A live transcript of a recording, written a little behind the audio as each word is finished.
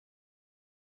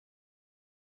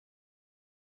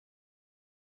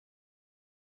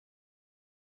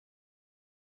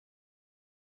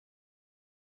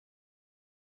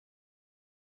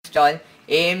install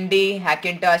AMD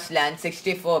Hackintosh Lion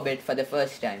 64-bit for the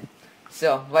first time.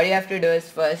 So what you have to do is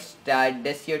first start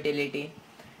this utility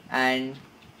and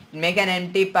make an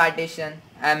empty partition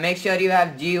and make sure you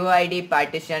have GUID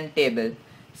partition table.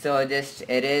 So just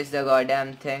erase the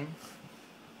goddamn thing.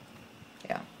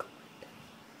 Yeah.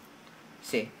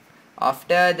 See,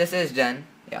 after this is done,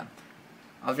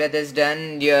 after this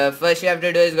done, first you have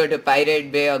to do is go to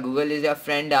Pirate Bay or Google is your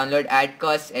friend, download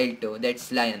AdCos L2,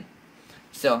 that's Lion.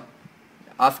 So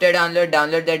after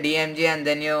download the DMG and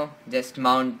then you just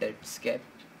mount it, skip,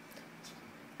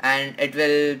 and it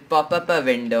will pop up a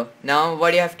window. Now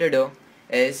what you have to do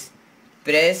is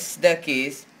press the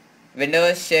keys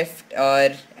Windows Shift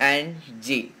and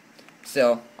G.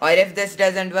 So, or if this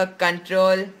doesn't work,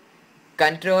 Control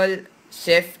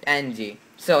Shift and G.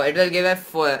 So it will give it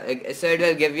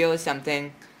will give you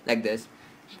something like this.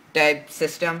 Type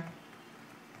system,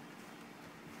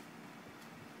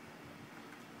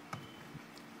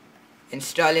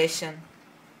 installation,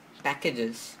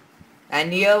 packages,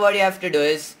 and here what you have to do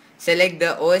is select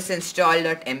the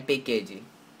osinstall.mpkg.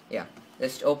 Yeah,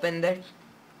 just open that,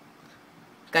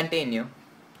 continue.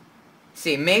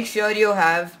 See, make sure you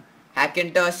have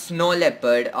Hackintosh Snow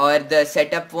Leopard or the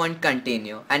setup won't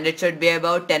continue and it should be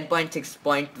about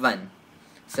 10.6.1.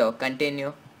 So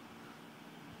continue.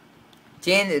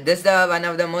 Change, this is one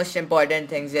of the most important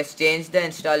things, just change the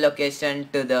install location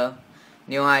to the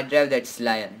new hard drive, that's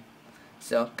Lion.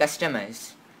 So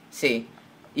customize. See,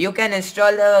 you can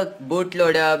install the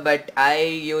bootloader, but I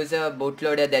use a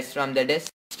bootloader that's from the disk.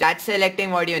 Start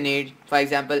selecting what you need. For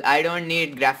example, I don't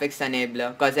need graphics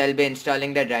enabler because I'll be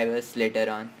installing the drivers later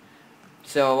on.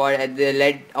 So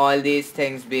let all these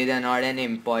things be the not an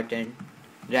important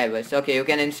drivers. Okay, you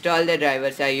can install the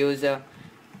drivers. I use a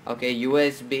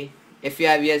USB. If you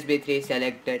have USB 3,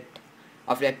 select it.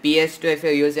 After PS2, if you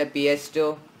use a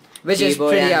PS2, which is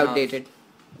pretty outdated.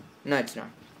 No, it's not.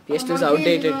 PS2 is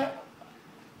outdated.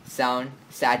 Sound,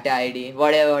 SATA ID,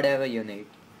 whatever you need.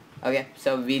 Okay,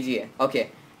 so VGA.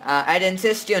 Okay, I'd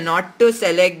insist you not to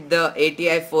select the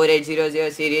ATI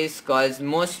 4800 series cause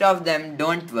most of them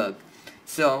don't work.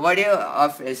 So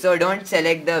so don't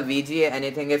select the VGA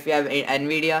anything. If you have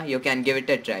NVIDIA, you can give it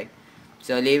a try.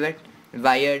 So leave it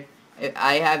wired.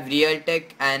 I have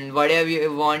Realtek, and whatever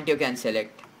you want you can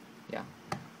select. Yeah.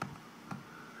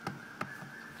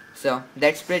 So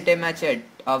that's pretty much it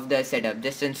of the setup.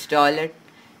 Just install it.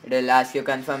 It will ask you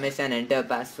confirmation, enter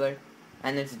password,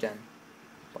 and it's done.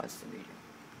 Pause the video.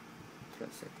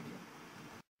 Close the video.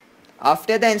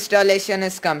 After the installation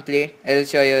is complete, it will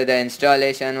show you the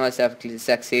installation was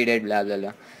succeeded, blah blah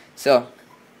blah. So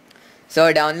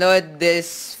download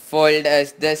this folder,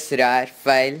 this RAR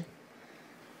file,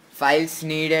 files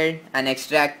needed, and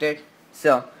extract it.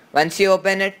 So once you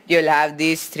open it, you'll have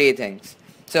these three things.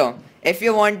 So if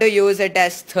you want to use it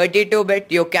as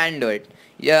 32-bit, you can do it.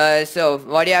 Yeah, so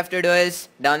what you have to do is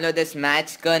download this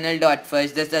match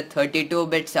kernel.first. This is a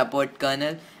 32-bit support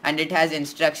kernel and it has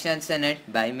instructions in it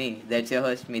by me. That's your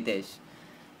host Mitesh.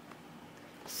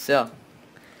 So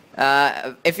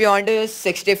if you want to use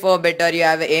 64-bit or you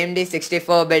have AMD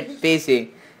 64-bit PC,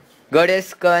 go to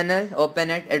this kernel, open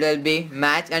it. It will be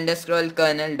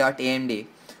match_kernel.amd.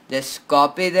 Just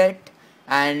copy that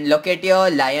and locate your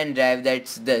Lion drive.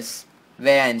 That's this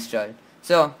where I installed.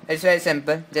 So it's very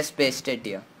simple, just paste it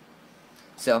here.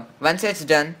 So once it's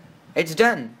done,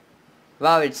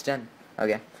 wow, it's done.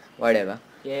 Okay, whatever.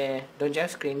 Yeah, don't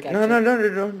just screen capture. No,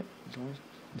 don't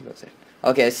close it.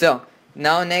 Okay, so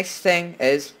now next thing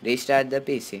is restart the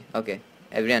PC. Okay,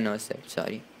 everyone knows that,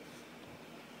 sorry.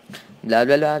 Blah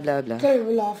blah blah blah blah. चल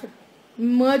वो laugh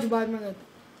merge बाद में कर.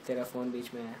 तेरा phone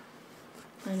बीच में है.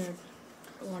 I know,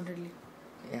 wantedly.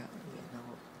 Yeah,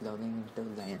 now logging into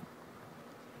Lion.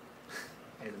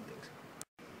 I don't think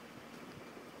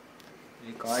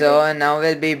so. So now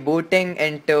we'll be booting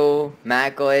into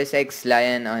Mac OS X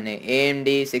Lion on a AMD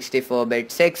 64-bit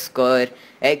 6-core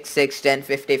X6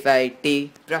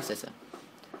 1055T processor.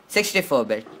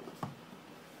 64-bit.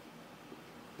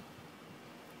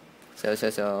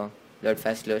 So load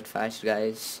fast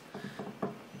guys.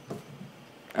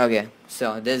 Okay,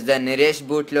 so this is the Niresh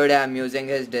bootloader. I'm using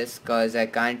his disk cause I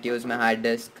can't use my hard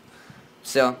disk.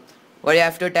 So what you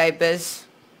have to type is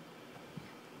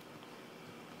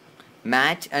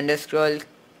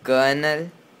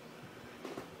match_kernel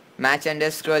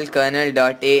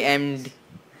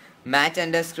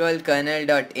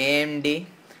match_kernel.amd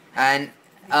and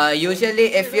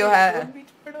usually if you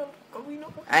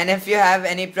have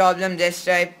any problem, just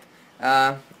type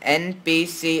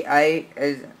npci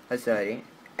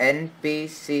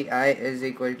is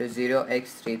equal to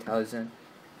 0x3000.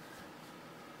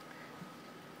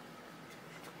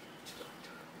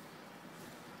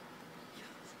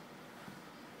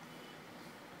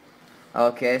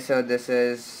 Okay, so this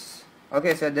is...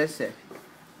 Okay, so this is it.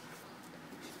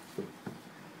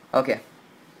 Okay.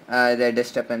 The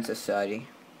disturbance is sorry.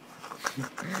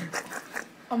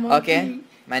 A monkey. Okay.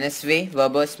 Minus V,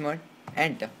 verbose mode.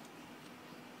 Enter.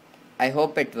 I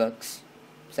hope it works.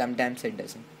 Sometimes it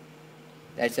doesn't.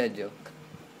 That's a joke.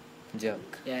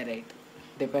 Joke. Yeah, right.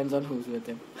 Depends on who's with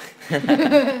him.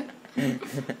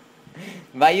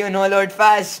 Why you no load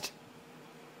fast?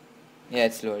 Yeah,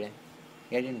 it's loading.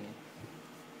 Get in there.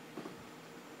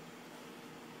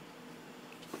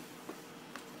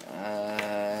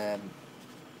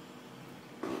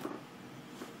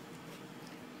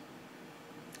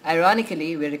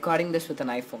 Ironically, we're recording this with an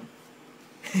iPhone.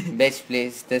 Bitch,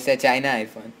 please. This is a China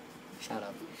iPhone. Shut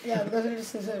up. Yeah, because it is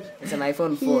scissors. It's an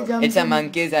iPhone He 4. jumped It's a in-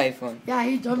 monkey's iPhone. Yeah,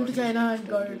 he jumped to China and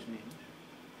got it.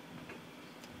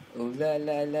 Ooh la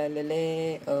la la la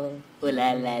la, oh. Ooh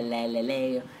la la la la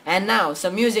la. And now,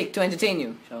 some music to entertain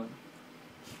you. Shall we?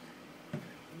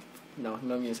 No,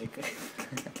 no music.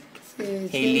 Hey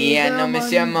Lee, I know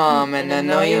miss your mom and I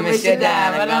know you miss your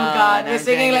dad. But I'm gone. We're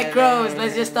singing like crows.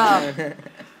 Let's just stop.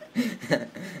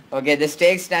 Okay, this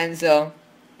takes time, so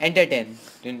entertain.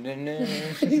 Dun, dun, dun.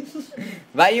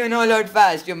 Why you no load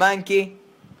fast, you monkey?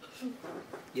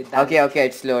 Okay,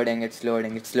 it's loading.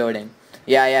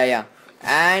 Yeah.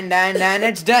 And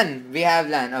it's done. We have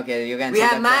LAN. Okay, you can We see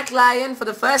have the Mac Lion for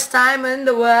the first time in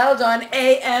the world on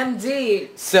AMD.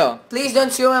 So, Please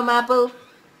don't chew him, Apple.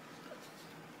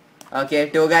 okay,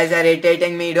 two guys are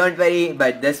irritating me, don't worry,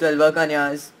 but this will work on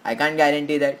yours. I can't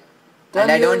guarantee that. Don't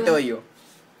And I don't you- owe you.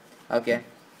 Okay.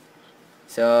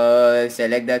 So,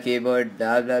 select the keyboard,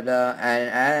 blah blah blah.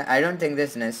 And I don't think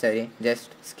this is necessary. Just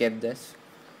skip this.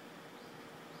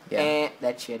 Yeah.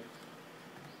 That shit.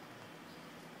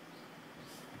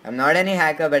 I'm not any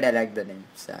hacker, but I like the name.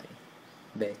 Sorry.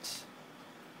 Bitch.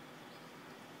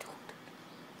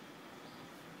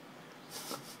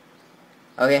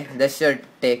 Okay, this should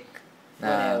take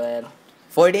Whatever.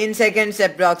 14 seconds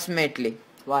approximately.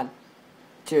 1,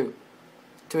 2,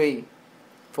 3,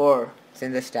 4,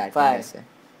 Since the start. 5. I say.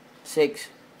 6,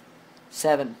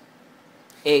 7,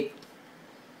 8,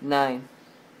 9,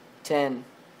 10.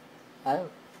 Oh.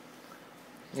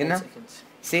 You 10 know? seconds.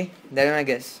 See, that's my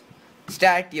guess.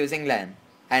 Start using LAN,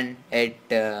 and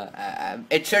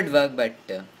it should work. But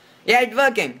yeah, it's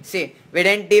working. See, we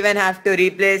didn't even have to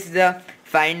replace the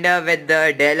Finder with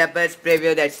the developer's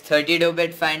preview. That's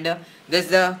 32-bit Finder. This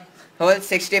is the whole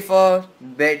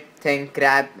 64-bit thing.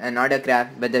 Crap, not a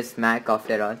crap, but this Mac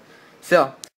after all.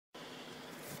 So,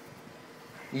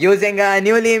 using a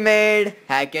newly made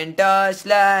Hackintosh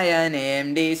Lion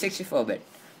AMD 64-bit.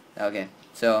 Okay,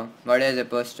 so what is it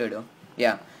supposed to do?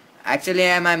 Yeah, actually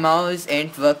my mouse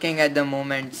ain't working at the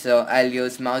moment, so I'll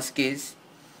use mouse keys.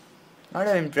 Not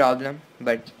a problem,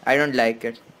 but I don't like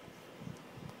it.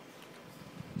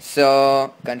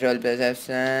 So, control plus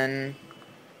F7,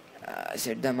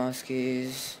 set the mouse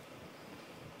keys.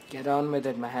 Get on with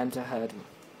it, my hands are hurting.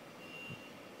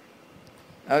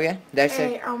 Okay, that's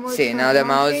Hey, it. I'm See, with now the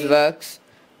mouse monkey. works.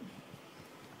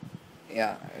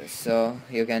 Yeah, so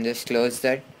you can just close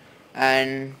that.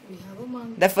 And We have a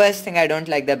monkey. the first thing, I don't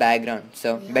like the background,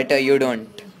 so We have better a you monkey.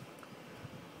 don't.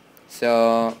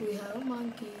 So, We have a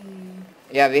monkey.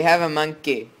 yeah, we have a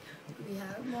monkey. We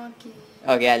have a monkey.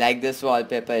 Okay, I like this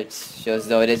wallpaper. It shows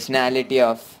the originality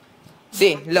of...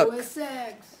 See, look. OS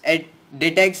X. It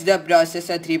detects the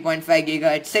processor 3.5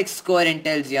 GHz 6 core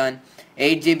Intel Xeon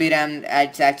 8 GB RAM.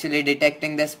 It's actually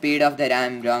detecting the speed of the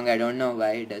RAM wrong. I don't know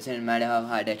why. It doesn't matter how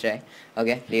hard I try.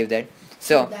 Okay, leave that.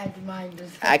 So, That reminds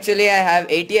us. actually I have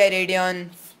ATI Radeon,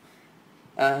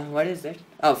 what is that?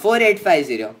 Oh,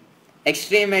 4850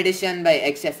 Extreme Edition by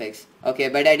XFX. Okay,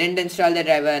 but I didn't install the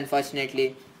driver,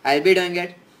 unfortunately. I'll be doing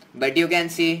it, but you can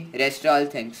see rest all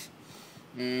things.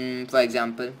 For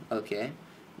example, okay,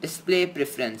 display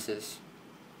preferences.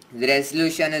 The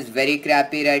resolution is very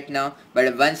crappy right now,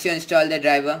 but once you install the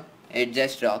driver, it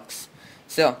just rocks.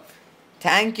 So,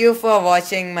 thank you for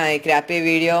watching my crappy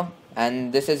video,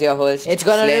 and this is your host. It's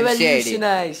gonna Slim Shady.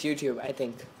 revolutionize YouTube, I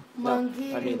think. Monkey.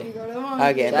 No, not really. We got a monkey.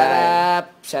 Okay, Shut bye.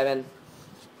 up. 7,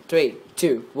 3,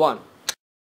 2, 1.